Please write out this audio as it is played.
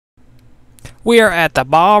We are at the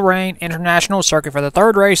Bahrain International Circuit for the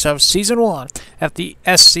third race of Season 1 of the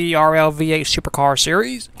SCRL V8 Supercar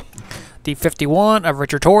Series. The 51 of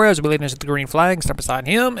Richard Torres will be leading us at the green flag. Step beside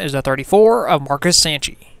him is the 34 of Marcus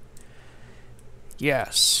Sanchi.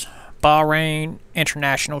 Yes, Bahrain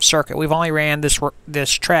International Circuit. We've only ran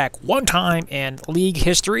this track one time in league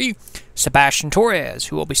history. Sebastian Torres,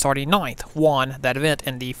 who will be starting 9th, won that event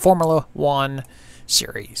in the Formula 1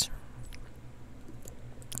 series.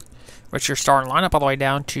 Richard starting lineup all the way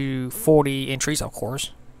down to 40 entries, of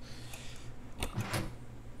course.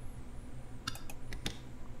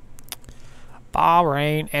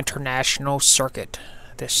 Bahrain International Circuit.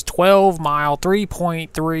 This 12-mile,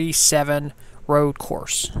 3.37 road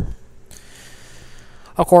course.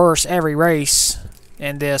 Of course, every race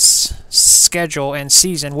in this schedule and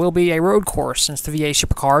season will be a road course, since the V8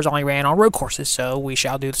 Supercars only ran on road courses, so we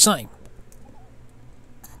shall do the same.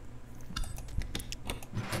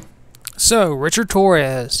 So, Richard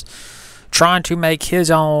Torres trying to make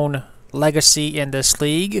his own legacy in this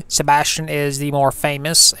league. Sebastian is the more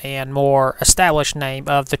famous and more established name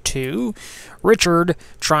of the two. Richard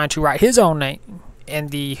trying to write his own name in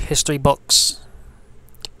the history books.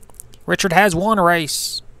 Richard has won a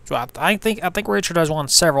race. So I think Richard has won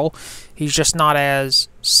several. He's just not as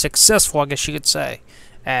successful, I guess you could say,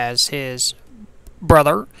 as his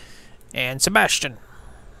brother and Sebastian.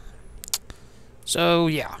 So,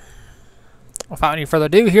 yeah. Without any further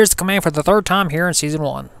ado, here's the command for the third time here in Season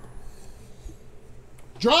 1.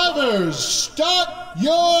 Drivers, start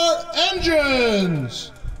your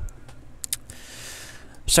engines!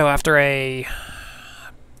 So after a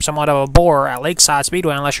somewhat of a bore at Lakeside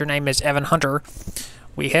Speedway, unless your name is Evan Hunter,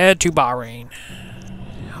 we head to Bahrain.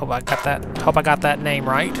 Hope I got that name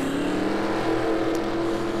right.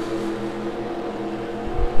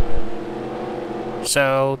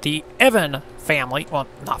 So the Evan family, well,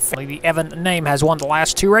 not family, the Evan name has won the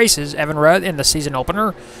last two races. Evan Rudd in the season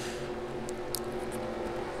opener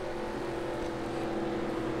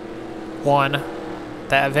won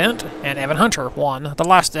that event, and Evan Hunter won the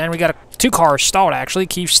last. And we got two cars stalled, actually,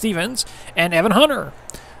 Keith Stevens and Evan Hunter.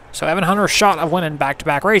 So Evan Hunter's shot of winning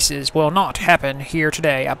back-to-back races will not happen here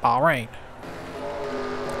today at Bahrain.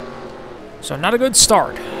 So not a good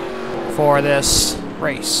start for this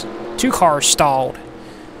race. Two cars stalled.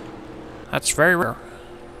 That's very rare.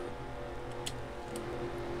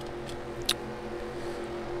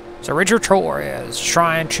 So Richard Torres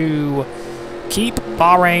trying to keep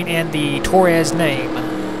Bahrain in the Torres name.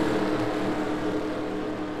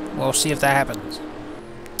 We'll see if that happens.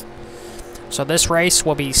 So this race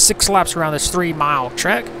will be 6 laps around this 3-mile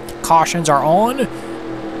track. Cautions are on.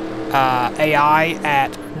 AI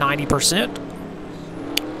at 90%.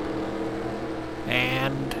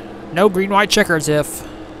 And no green-white checkers if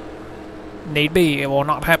need be. It will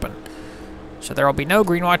not happen. So there will be no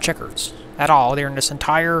green-white checkers at all during this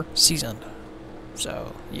entire season.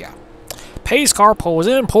 So, yeah. Pace car pulls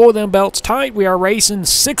in, pull them belts tight. We are racing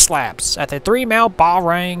 6 laps at the 3-mile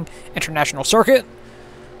Bahrain International Circuit.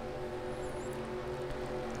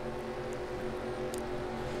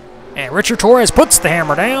 And Richard Torres puts the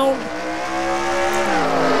hammer down.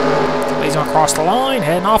 He's going to cross the line,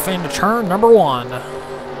 heading off into turn number 1.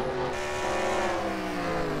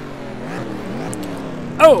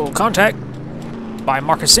 Oh, contact by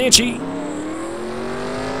Marcus Sanchi.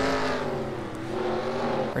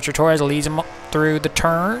 Richard Torres leads him through the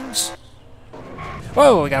turns.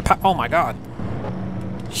 Whoa, we got a oh my god.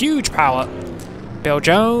 Huge pileup. Bill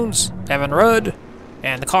Jones, Evan Rudd,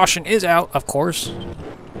 and the caution is out, of course.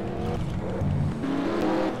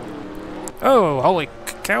 Oh, holy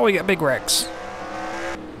cow, we got big wrecks.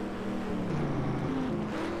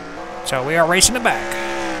 So we are racing it back.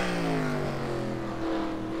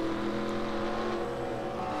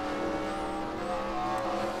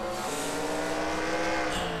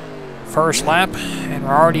 First lap, and we're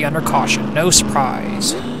already under caution. No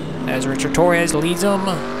surprise, as Richard Torres leads them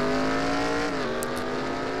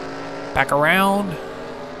back around.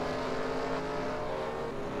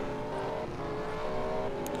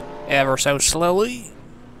 Ever so slowly.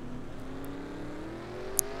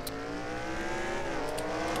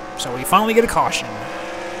 So we finally get a caution.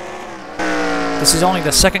 This is only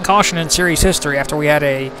the second caution in series history after we had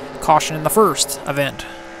a caution in the first event.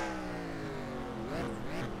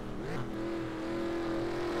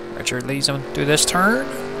 Richard leads them through this turn.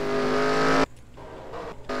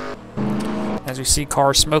 As we see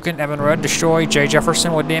cars smoking, Evan Rudd destroyed, Jay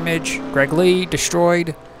Jefferson with damage, Greg Lee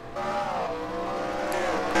destroyed.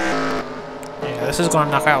 Yeah, this is going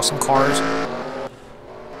to knock out some cars.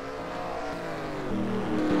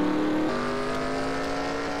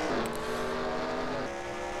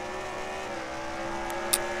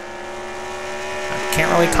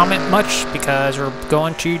 can't really comment much because we're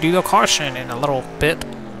going to do a caution in a little bit.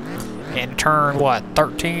 In turn, what,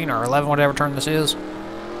 13 or 11, whatever turn this is.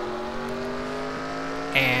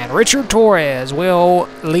 And Richard Torres will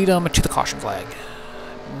lead them to the caution flag.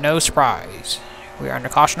 No surprise. We are under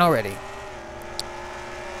caution already.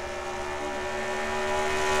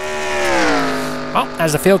 Well,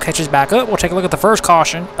 as the field catches back up, we'll take a look at the first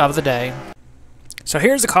caution of the day. So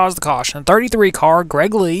here's the cause of the caution. 33 car,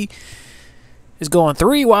 Greg Lee, is going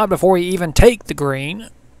 3 wide before he even take the green.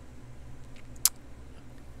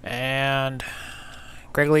 And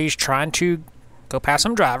Greg Lee's trying to go past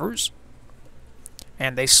some drivers.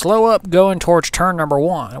 And they slow up going towards turn number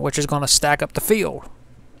 1, which is going to stack up the field.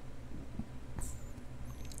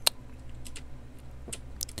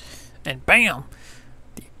 And bam!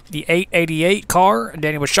 The 888 car,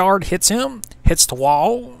 Danny Bouchard, hits him, hits the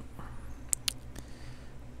wall,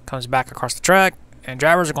 comes back across the track, and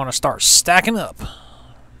drivers are going to start stacking up.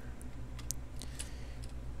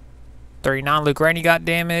 39, Luke Rainey got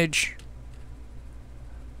damage.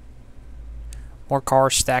 More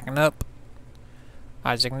cars stacking up.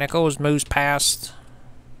 Isaac Nichols moves past.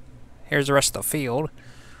 Here's the rest of the field.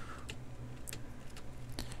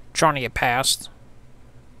 Trying to get past.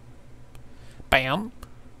 Bam.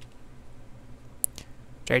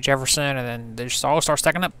 Jay Jefferson, and then they just all start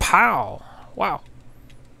stacking up. Pow! Wow.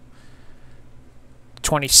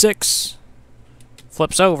 26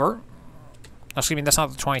 flips over. Excuse me, that's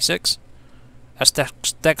not the 26. That's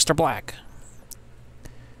Dexter Black.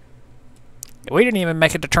 We didn't even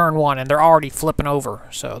make it to turn 1, and they're already flipping over.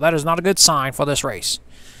 So that is not a good sign for this race.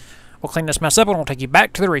 We'll clean this mess up, and we'll take you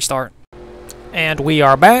back to the restart. And we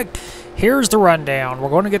are back. Here's the rundown. We're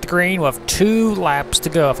going to get the green with 2 laps to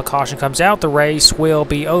go. If a caution comes out, the race will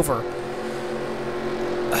be over.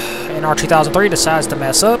 And our 2003 decides to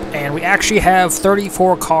mess up, and we actually have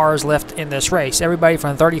 34 cars left in this race. Everybody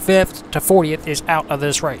from 35th to 40th is out of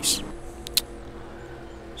this race.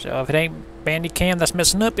 So if it ain't Bandicam that's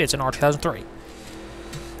messing up, it's an R2003.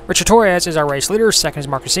 Richard Torres is our race leader. Second is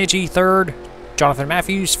Marcus Sanchi. Third, Jonathan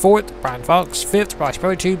Matthews. Fourth, Brian Fox. Fifth, Bryce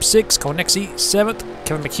Tube. 6th, Cole Nixie. 7th,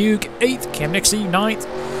 Kevin McHugh. 8th, Cam Nixie. 9th,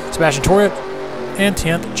 Sebastian Torres. And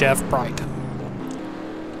 10th, Jeff Bright.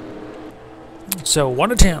 So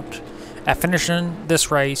 1 attempt at finishing this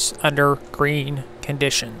race under green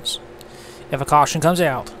conditions. If a caution comes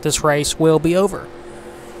out, this race will be over.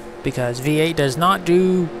 Because V8 does not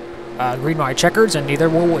do green-white checkers, and neither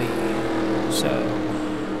will we. So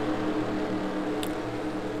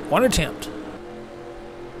 1 attempt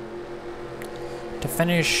to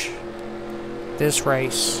finish this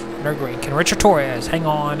race under green. Can Richard Torres hang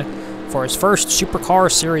on for his first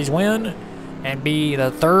Supercar Series win and be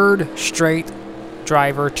the 3rd straight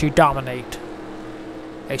driver to dominate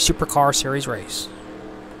a Supercar Series race?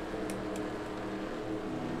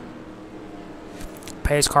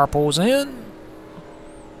 Pace car pulls in.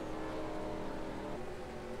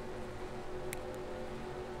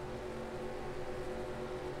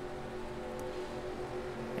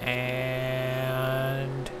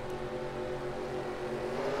 And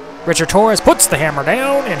Richard Torres puts the hammer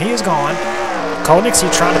down, and he is gone. Cole Nixie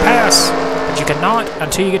trying to pass, but you cannot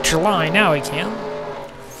until you get your line. Now he can.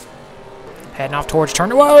 Heading off towards turn.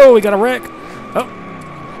 Whoa, we got a wreck. Oh.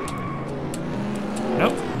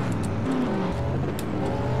 Nope.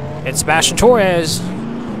 It's Sebastian Torres,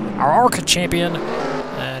 our ARCA champion.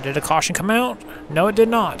 Did a caution come out? No, it did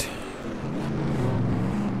not.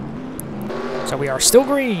 So we are still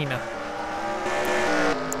green.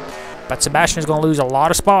 But Sebastian is going to lose a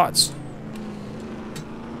lot of spots.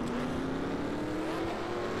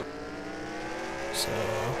 So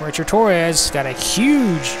Richard Torres got a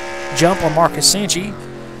huge jump on Marcus Sanchi.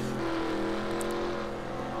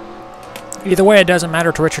 Either way, it doesn't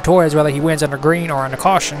matter to Richard Torres whether he wins under green or under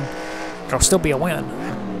caution. It'll still be a win.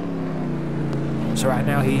 So right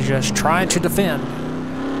now he's just trying to defend.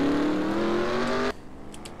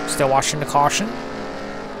 Still watching the caution.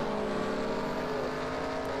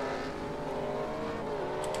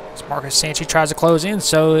 As Marcus Sanchi tries to close in,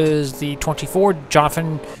 so is the 24,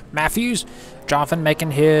 Jonathan Matthews. Jonathan making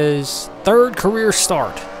his 3rd career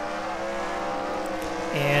start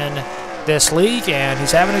in this league, and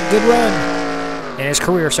he's having a good run in his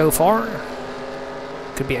career so far.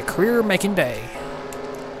 Could be a career-making day.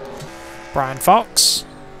 Brian Fox,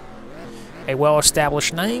 a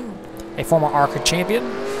well-established name, a former ARCA champion,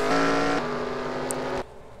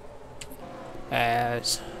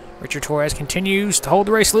 as Richard Torres continues to hold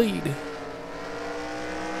the race lead.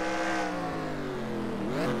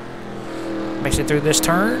 Makes it through this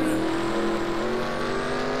turn.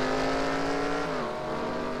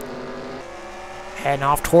 Heading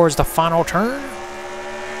off towards the final turn.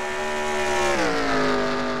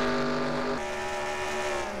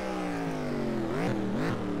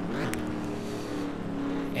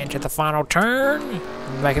 into the final turn,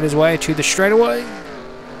 making his way to the straightaway.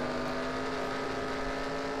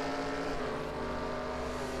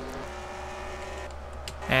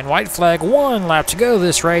 And white flag, 1 lap to go.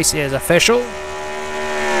 This race is official.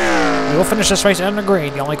 We will finish this race under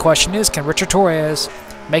green. The only question is, can Richard Torres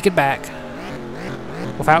make it back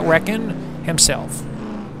without wrecking himself?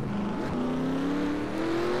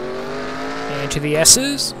 And to the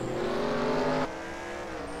S's.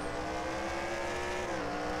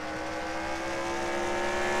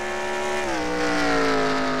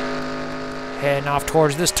 Heading off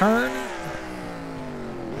towards this turn.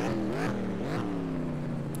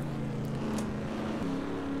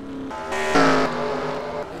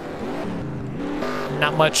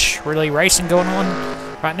 Not much really racing going on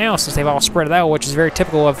right now since they've all spread it out, which is very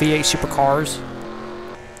typical of V8 supercars,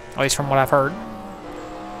 at least from what I've heard.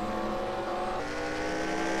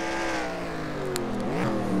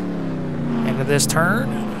 Into this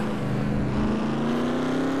turn.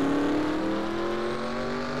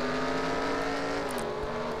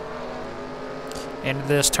 Into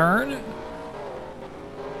this turn.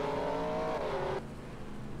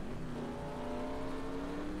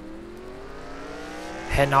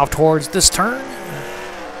 Heading off towards this turn.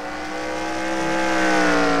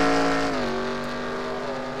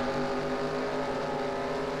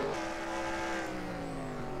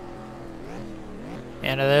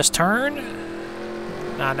 Into this turn.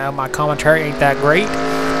 I know my commentary ain't that great,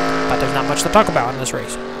 but there's not much to talk about in this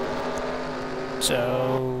race.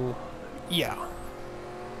 So, yeah.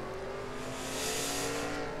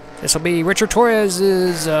 This will be Richard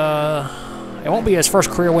Torres's, it won't be his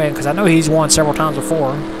first career win, because I know he's won several times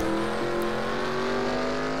before.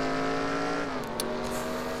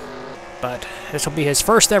 But this will be his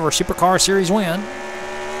first ever Supercar Series win.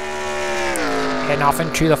 Heading off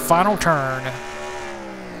into the final turn.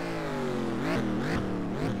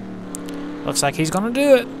 Looks like he's going to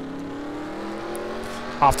do it.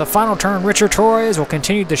 Off the final turn, Richard Torres will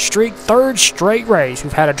continue the streak, 3rd straight race.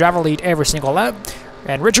 We've had a driver lead every single lap.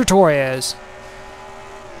 And Richard Torres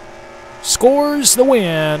scores the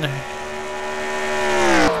win here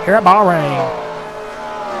at Bahrain.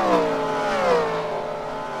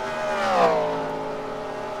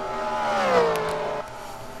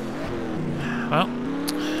 Well,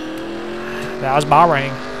 that was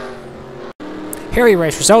Bahrain. Harry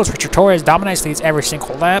race results. Richard Torres dominates, leads every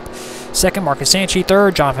single lap. 2nd, Marcus Sanchi.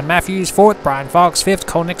 3rd, Jonathan Matthews. 4th, Brian Fox. 5th,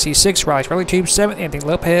 Cole Nixie. 6th, Riley Spurley. 7th, Anthony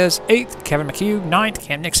Lopez. 8th, Kevin McHugh. 9th,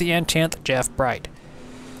 Cam Nixie. And 10th, Jeff Bright.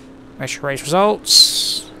 Race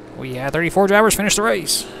results. We had 34 drivers finish the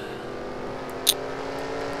race.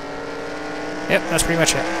 Yep, that's pretty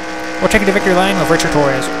much it. We're taking to victory lane with Richard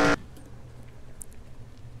Torres.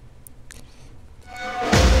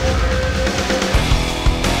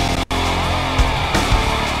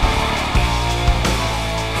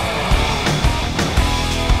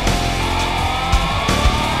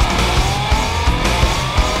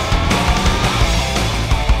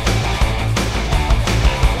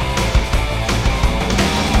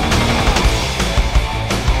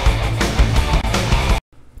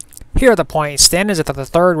 Here are the point standings after the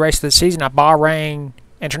 3rd race of the season at Bahrain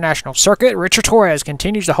International Circuit. Richard Torres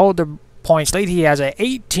continues to hold the points lead. He has an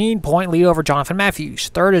 18-point lead over Jonathan Matthews.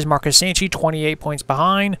 3rd is Marcus Sanchi, 28 points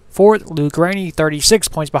behind. 4th, Luke Rainey, 36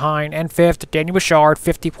 points behind. And 5th, Daniel Bouchard,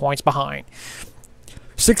 50 points behind.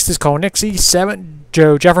 6th is Cole Nixie. 7th,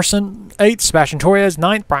 Joe Jefferson. 8th, Sebastian Torres.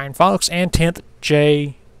 9th, Brian Fox. And 10th,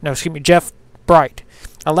 Jeff Bright.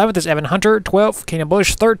 11th is Evan Hunter. 12th, Keenan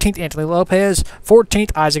Bush. 13th, Anthony Lopez.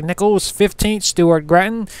 14th, Isaac Nichols. 15th, Stuart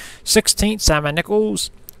Gratton. 16th, Simon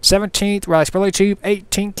Nichols. 17th, Riley Spurley.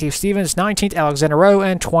 18th, Keith Stevens. 19th, Alexander Rowe.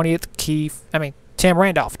 And 20th, Tim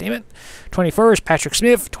Randolph. Damn it. 21st, Patrick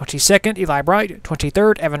Smith. 22nd, Eli Bright.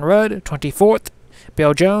 23rd, Evan Rudd. 24th,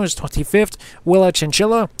 Bill Jones. 25th, Willa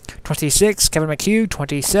Chinchilla. 26th, Kevin McHugh.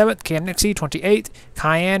 27th, Cam Nixie. 28th,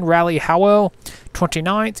 Cayenne Riley Howell.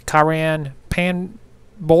 29th, Kyran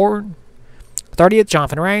Panborn. 30th,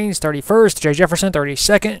 Jonathan Rains. 31st, Jay Jefferson.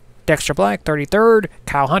 32nd, Dexter Black. 33rd,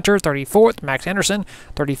 Kyle Hunter. 34th, Max Anderson.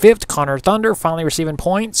 35th, Connor Thunder, finally receiving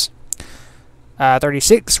points.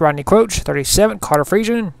 36th, Rodney Croach. 37th, Carter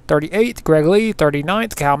Friesian. 38th, Greg Lee.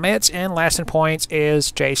 39th, Cal Metz. And last in points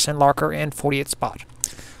is Jason Larker in 40th spot.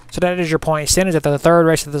 So that is your point standings at the 3rd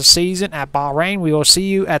race of the season at Bahrain. We will see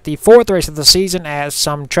you at the 4th race of the season at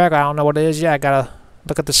some track. I don't know what it is yet. I got to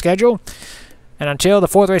look at the schedule. And until the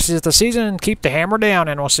 4th race of the season, keep the hammer down,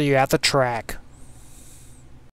 and we'll see you at the track.